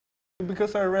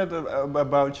because I read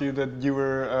about you that you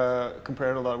were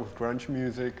compared a lot with grunge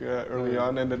music early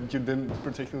on, and that you didn't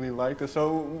particularly like it.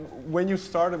 So when you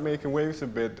started making waves a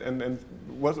bit, and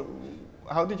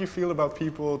how did you feel about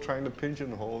people trying to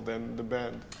pigeonhole then the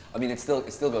band? I mean, it still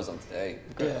goes on today.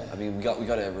 Okay. Yeah. I mean, we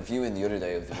got a review in the other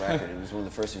day of the record. It was one of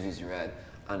the first reviews you read,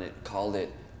 and it called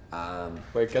it.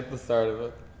 Wait, get the start of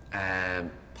it.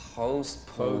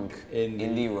 Post-punk,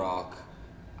 indie rock,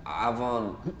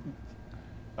 avant.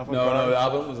 No, the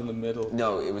album was in the middle.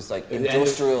 No, it was like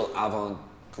industrial avant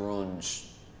grunge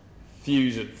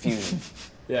fusion.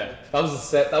 Yeah, that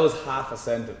was half a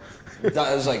sentence.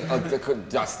 That was like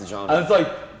that's the genre. And it's like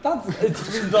it's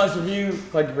a really nice review.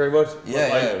 Thank you very much. Yeah,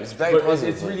 like, it was very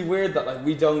positive. It's really weird that like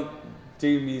we don't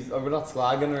do music. We're not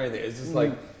slagging or anything. It's just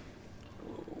like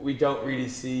we don't really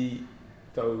see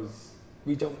those.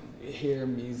 We don't hear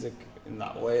music in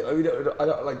that way. Like, I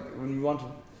don't like when we want to.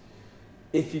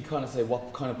 If you kind of say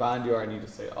what kind of band you are, and you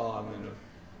just say, "Oh, I'm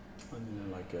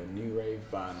in like a new rave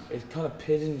band," it kind of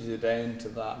pigeons you down to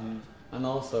that. And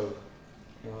also,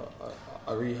 you know,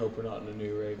 I really hope we're not in a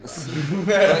new rave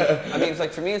band. I mean, it's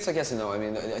like for me, it's like yes and no. I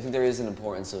mean, I think there is an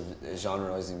importance of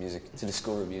genreizing music to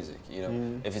discover music. You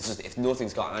know, if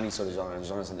nothing's got any sort of genre, and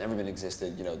genres have never been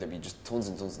existed, you know, there'd be just tons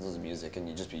and tons and tons of music, and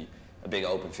you'd just be a big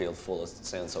open field full of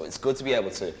sound. So it's good to be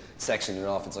able to section it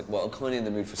off. It's like, well, I'm kind of in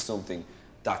the mood for something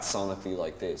that's sonically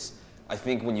like this. I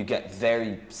think when you get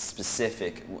very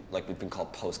specific, like we've been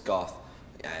called post-goth,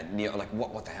 like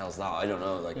what the hell is that? I don't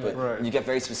know. Like, but when you get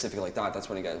very specific like that, that's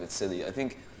when it gets a bit silly. I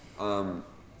think an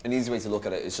easy way to look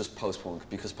at it is just post-punk,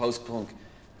 because post-punk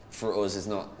for us is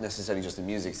not necessarily just the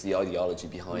music; it's the ideology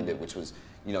behind it, which was,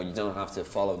 you know, you don't have to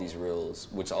follow these rules,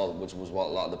 which was what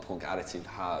a lot of the punk attitude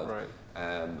have. Right.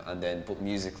 And then, but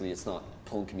musically, it's not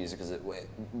punk music, because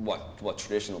what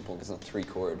traditional punk is not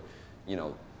three-chord, you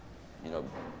know,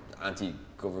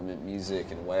 anti-government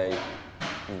music in a way.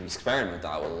 We experiment with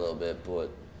that with a little bit, but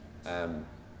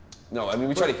no, I mean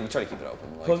we try to keep it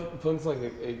open. Like. Punk's like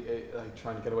like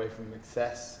trying to get away from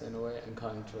excess in a way and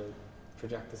kind of to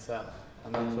project the self,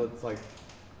 and that's what it's like.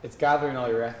 It's gathering all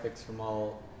your ethics from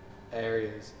all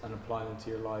areas and applying them to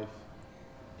your life,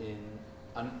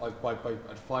 and like by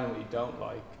defining what you don't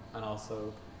like, and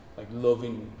also like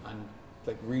loving and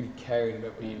like really caring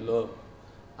about what you love,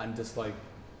 and just like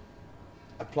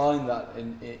applying that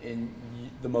in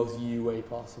the most you way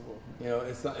possible. You know,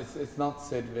 it's not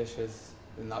Sid Vicious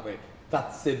in that way.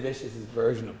 That's Sid Vicious's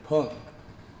version of punk,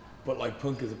 but like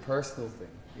punk is a personal thing.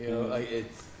 You know, like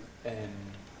it's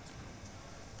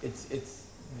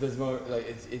there's more like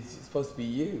it's supposed to be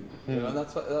you. You know, and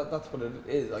that's what it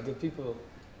is. Like if people,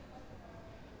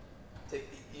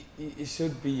 you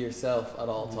should be yourself at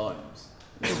all times.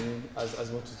 You know what I mean?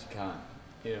 As much as you can.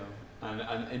 You know,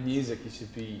 and in music you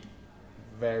should be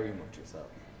very much yourself,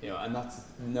 you know, and that's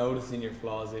noticing your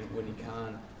flaws when you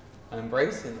can, and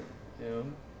embracing them, you know,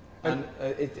 and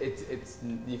it's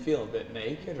you feel a bit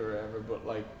naked or whatever, but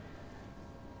like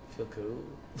feel cool.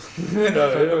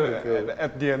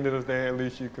 At the end of the day, at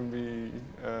least you can be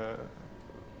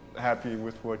happy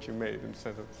with what you made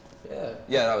instead of.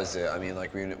 Yeah, that was it. I mean,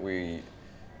 like we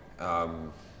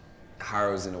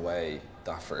Harrows in a way,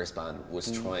 that first band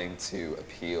was trying to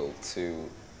appeal to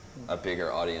a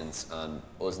bigger audience, and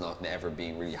us not ever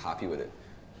being really happy with it,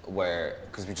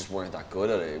 because we just weren't that good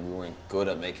at it. We weren't good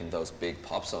at making those big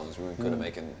pop songs. We weren't good at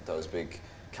making those big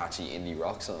catchy indie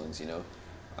rock songs, you know.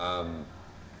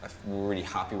 We're really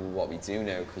happy with what we do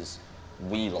now because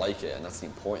we like it, and that's the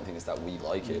important thing, is that we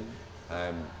like it.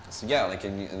 So yeah, like,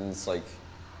 and it's like,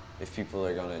 if people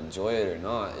are gonna enjoy it or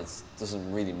not, it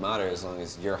doesn't really matter as long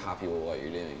as you're happy with what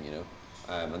you're doing, you know.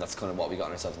 And that's kind of what we got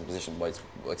ourselves in the position why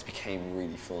it's became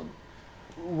really fun.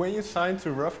 When you signed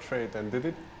to Rough Trade, then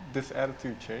did this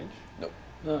attitude change?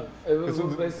 No, it was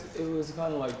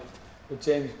kind of like with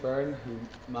James Byrne, who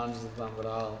manages the band with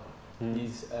Al.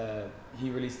 He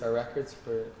released our records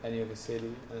for Any Other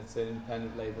City, and it's an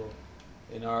independent label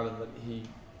in Ireland that he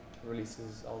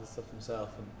releases all the stuff himself.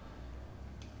 And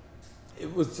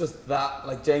it was just that,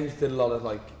 like, James did a lot of,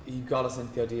 like, he got us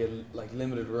into the idea of, like,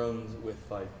 limited runs with,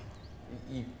 like,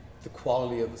 the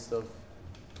quality of the stuff.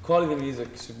 The quality of the music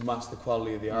should match the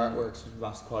quality of the artwork, should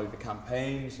match the quality of the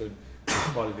campaign, should match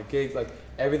the quality of the gigs. Like,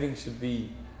 everything should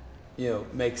be, you know,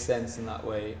 make sense in that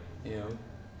way, you know.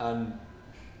 And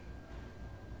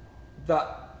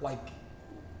that, like,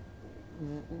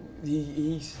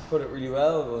 he put it really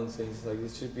well once. He's like,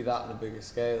 it should be that on a bigger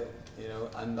scale, you know.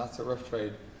 And that's a Rough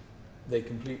Trade. They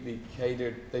completely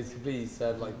catered. They completely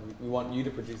said, like, we want you to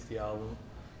produce the album.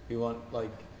 We want, like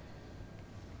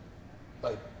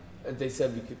they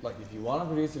said we could, like, if you want to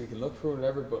produce it, we can look for it,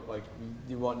 whatever. But like,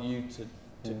 we want you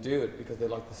to do it because they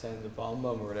like the sound of the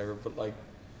bomb-bomb or whatever. But like,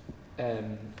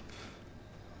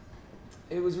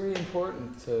 it was really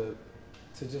important to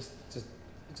just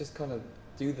kind of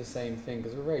do the same thing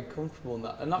because we're very comfortable in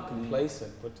that and not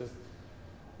complacent, but just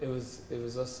it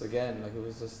was us again. Like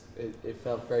it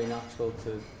felt very natural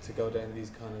to go down these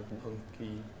kind of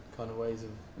punky kind of ways of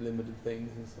limited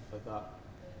things and stuff like that.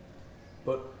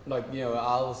 But like, you know,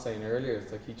 Al was saying earlier,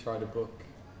 it's like he tried to book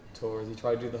tours, he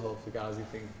tried to do the whole Fugazi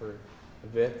thing for a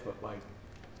bit, but like,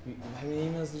 how many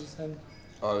emails did you send?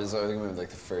 Oh, I think it was like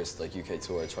the first like UK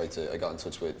tour. I got in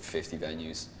touch with 50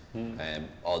 venues,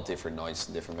 all different nights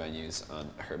and different venues, and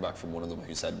I heard back from one of them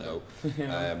who said no.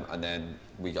 And then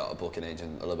we got a booking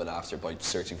agent a little bit after by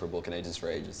searching for booking agents for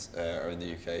ages in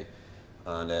the UK,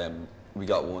 and we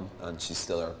got one, and she's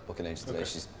still our booking agent today.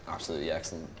 She's absolutely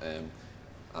excellent.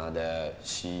 And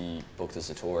she booked us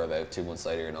a tour about 2 months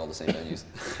later in all the same venues.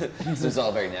 So it's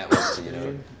all very networked, you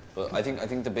know. But I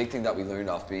think the big thing that we learned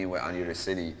off being with Any Other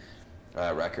City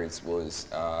Records was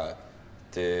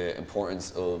the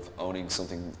importance of owning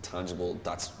something tangible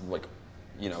that's like,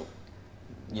 you know,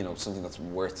 something that's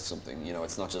worth something. You know,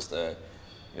 it's not just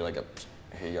you're like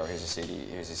here you go, here's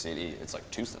your CD. It's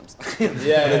like 2 stamps.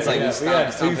 It's like you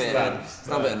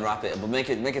stamp it and wrap it, but make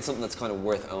it something that's kind of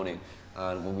worth owning.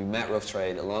 And when we met Rough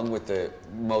Trade, along with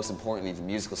most importantly, the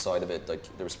musical side of it, like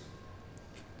there was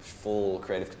full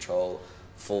creative control,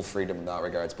 full freedom in that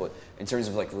regards. But in terms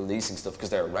of like releasing stuff, because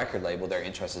they're a record label, their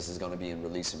interest is going to be in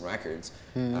releasing records.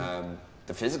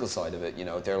 The physical side of it, you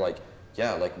know, they're like,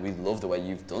 yeah, like we love the way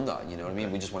you've done that. You know what I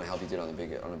mean? We just want to help you do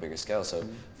it on a bigger scale. So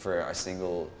for our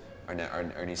single,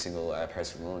 our new single,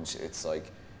 Paris for Lunch, it's like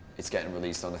it's getting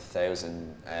released on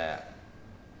 1,000.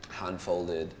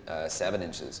 Hand-folded 7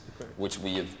 inches, which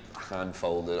we have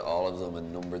hand-folded all of them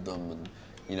and numbered them, and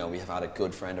you know, we have had a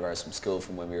good friend of ours from school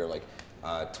from when we were like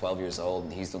 12 years old,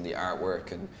 and he's done the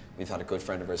artwork, and we've had a good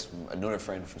friend of ours from another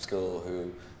friend from school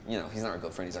who, you know, he's not a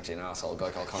good friend, he's actually an asshole, a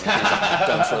guy called Connor.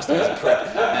 Don't trust him, he's a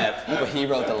prick. But he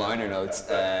wrote the liner notes,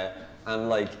 and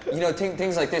like, you know,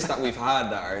 things like this that we've had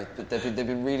that are, they've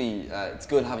been really, it's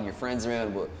good having your friends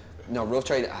around, but no, Rough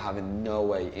Trade have in no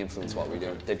way influenced what we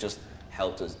do. They've just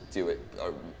helped us do it,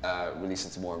 release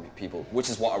it to more people, which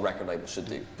is what a record label should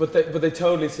do. But they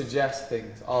totally suggest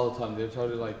things all the time. They're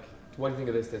totally like, what do you think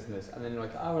of this, and this? And then you're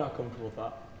like, we're not comfortable with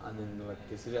that. And then like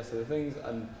they suggest other things,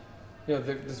 and you know,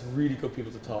 they're just really good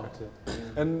people to talk to.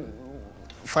 Yeah. And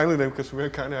finally, then, because we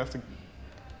kind of have to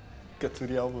get to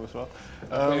the album as well.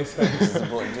 This is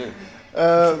important too.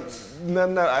 I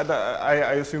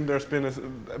assume there's been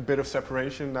a bit of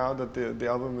separation now that the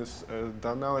album is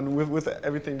done now, and with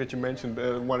everything that you mentioned,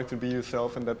 wanting to be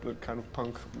yourself and that kind of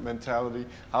punk mentality,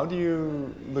 how do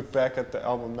you look back at the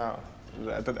album now,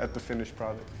 at the finished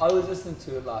product? I was listening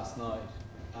to it last night,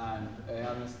 and I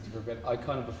haven't listened to it for a bit. I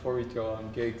kind of, before we go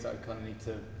on gigs, I kind of need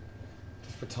to,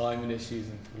 just for timing issues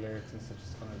and for lyrics and stuff,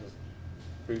 just kind of just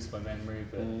boost my memory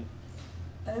a bit.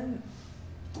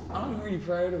 I'm really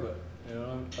proud of it. You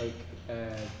know, like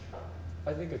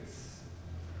I think it's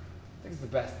the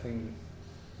best thing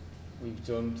we've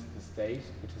done to this date,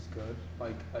 which is good.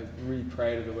 Like, I'm really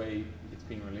proud of the way it's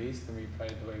been released. I'm really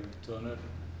proud of the way we've done it,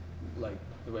 like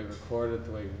the way we recorded it,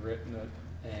 the way we've written it,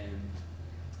 and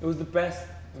it was the best.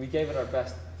 We gave it our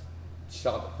best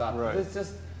shot at that. Right. But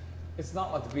it's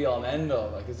not like the be all and end all.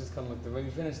 Like, it's just kind of like when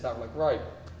we finished that, we're like, right,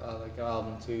 like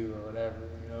album 2 or whatever.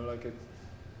 You know, like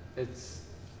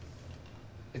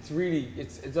it's really,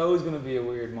 it's always going to be a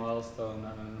weird milestone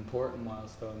and an important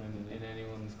milestone in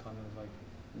anyone's kind of like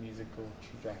musical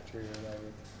trajectory or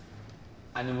whatever.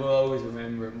 And we'll always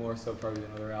remember it more so probably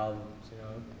than other albums, you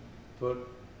know. But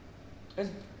it's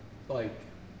like,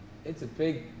 it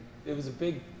was a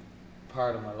big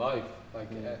part of my life. Like,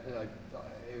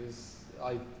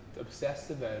 I obsessed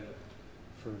about it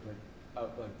for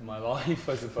like my life,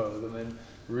 I suppose, and then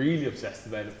really obsessed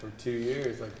about it for 2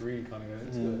 years, like really kind of got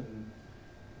into it. And,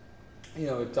 you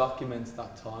know, it documents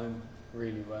that time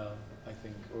really well, I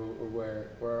think, or where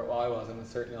I was, and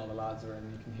certainly all the lads were,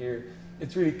 and you can hear,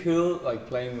 it's really cool, like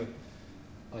playing with,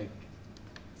 like,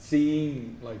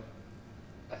 seeing like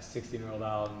a 16-year-old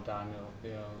Alan and Daniel,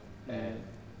 you know, and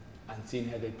seeing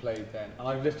how they played then, and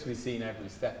I've literally seen every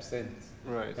step since.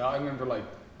 Right. You know, I remember like,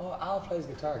 oh, Al plays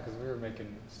guitar, because we were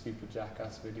making stupid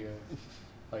jackass videos,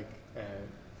 like,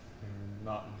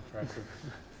 not impressive.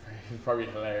 Probably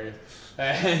hilarious,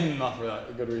 not for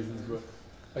that good reasons, but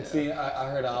like, see, I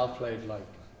heard Al played, like,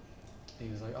 he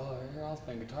was like, oh, I hear Al's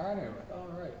playing guitar now. I'm like, oh,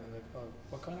 right. And I'm like, oh,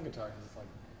 what kind of guitar? He's like,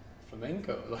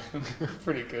 flamenco. Like,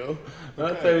 pretty cool.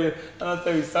 And that's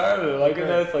how he started it. Like, and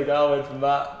now it's like Al went from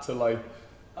that to like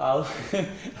Al said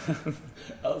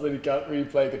he can't really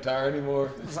play guitar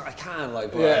anymore. I can,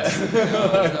 like, but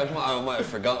Yeah. I might have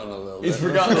forgotten a little bit. He's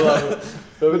forgotten a lot of it.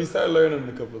 So he started learning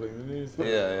a couple of things.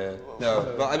 Yeah.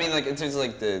 No, but I mean, like, in terms of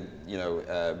like the, you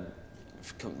know,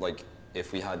 like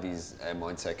if we had these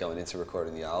mindset going into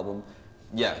recording the album,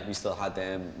 yeah, we still had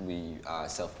them. We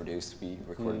self-produced. We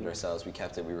recorded ourselves. We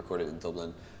kept it. We recorded in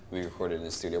Dublin. We recorded in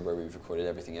a studio where we've recorded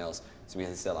everything else. So we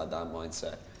still had that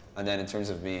mindset. And then in terms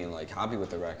of being like happy with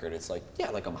the record, it's like, yeah,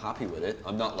 like I'm happy with it.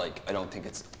 I'm not like, I don't think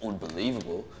it's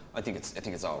unbelievable. I think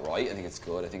it's all right. I think it's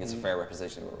good. I think it's a fair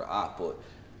representation of where we're at.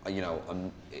 But you know, I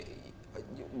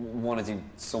want to do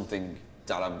something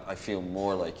that I feel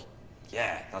more like,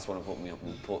 yeah, that's what I'm putting me up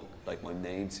and put like my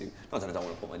name to. Not that I don't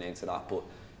want to put my name to that, but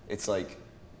it's like,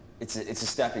 it's a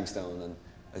stepping stone. And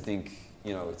I think,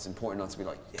 you know, it's important not to be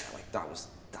like, yeah, like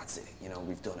that's it, you know,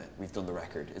 we've done it, we've done the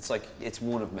record. It's like, it's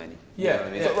one of many. Yeah.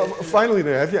 You know what I mean? So, finally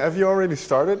then, have you already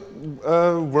started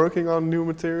working on new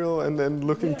material and then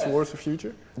looking towards the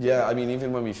future? Yeah, I mean,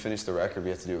 even when we finished the record,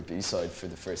 we had to do a B-side for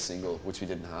the first single, which we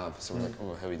didn't have. So we're like,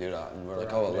 oh, how do we do that? And we're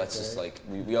like, oh, well, let's just like,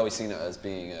 we always seen it as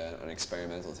being an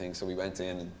experimental thing. So we went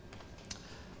in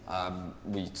and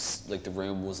like the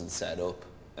room wasn't set up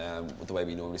the way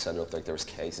we normally set it up. Like there was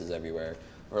cases everywhere.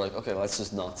 We're like, okay, let's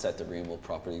just not set the room up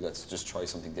properly. Let's just try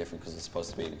something different because it's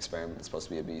supposed to be an experiment. It's supposed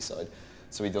to be a B-side.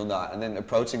 So we've done that. And then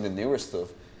approaching the newer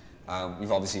stuff,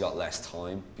 we've obviously got less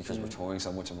time because we're touring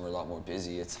so much and we're a lot more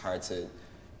busy. It's hard to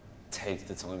take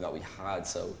the time that we had.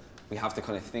 So we have to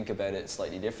kind of think about it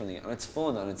slightly differently. And it's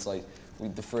fun. And it's like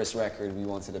the first record, we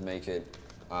wanted to make it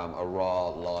a raw,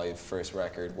 live first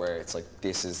record where it's like,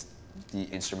 this is the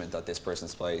instrument that this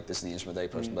person's played. This is the instrument they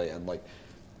person play. And like,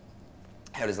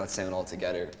 how does that sound all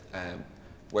together?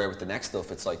 Where with the next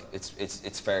stuff, it's like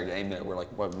it's fair game now. We're like,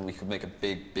 well, we could make a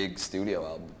big studio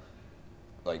album,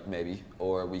 like maybe,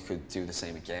 or we could do the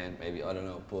same again, maybe, I don't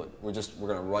know. But we're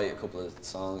gonna write a couple of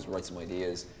songs, write some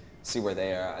ideas, see where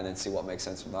they are, and then see what makes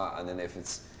sense from that. And then if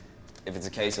it's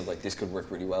a case of like this could work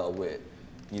really well with,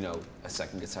 you know, a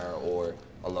second guitar or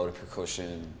a load of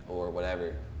percussion or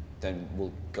whatever, then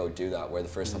we'll go do that. Where the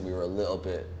first time we were a little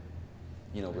bit,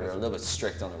 you know, we were a little bit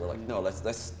strict on it. We're like, no,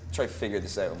 let's try to figure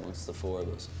this out amongst the four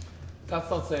of us. That's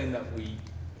not saying that we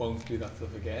won't do that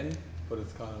stuff again, but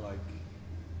it's kind of like,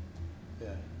 yeah,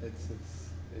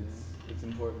 it's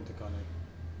important to kind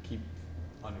of keep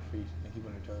on your feet and keep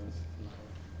on your toes.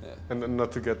 Yeah. And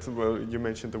not to get, well, you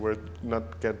mentioned the word,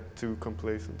 not get too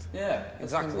complacent. Yeah,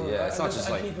 exactly. Yeah, it's not just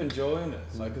like, keep enjoying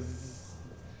it. Like, it's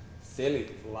silly,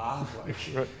 it's laugh,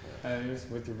 like, and you're just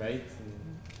with your mates, and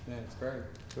yeah, it's great.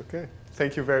 Okay.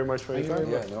 Thank you very much for your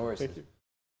time. Yeah, no worries. Thank you.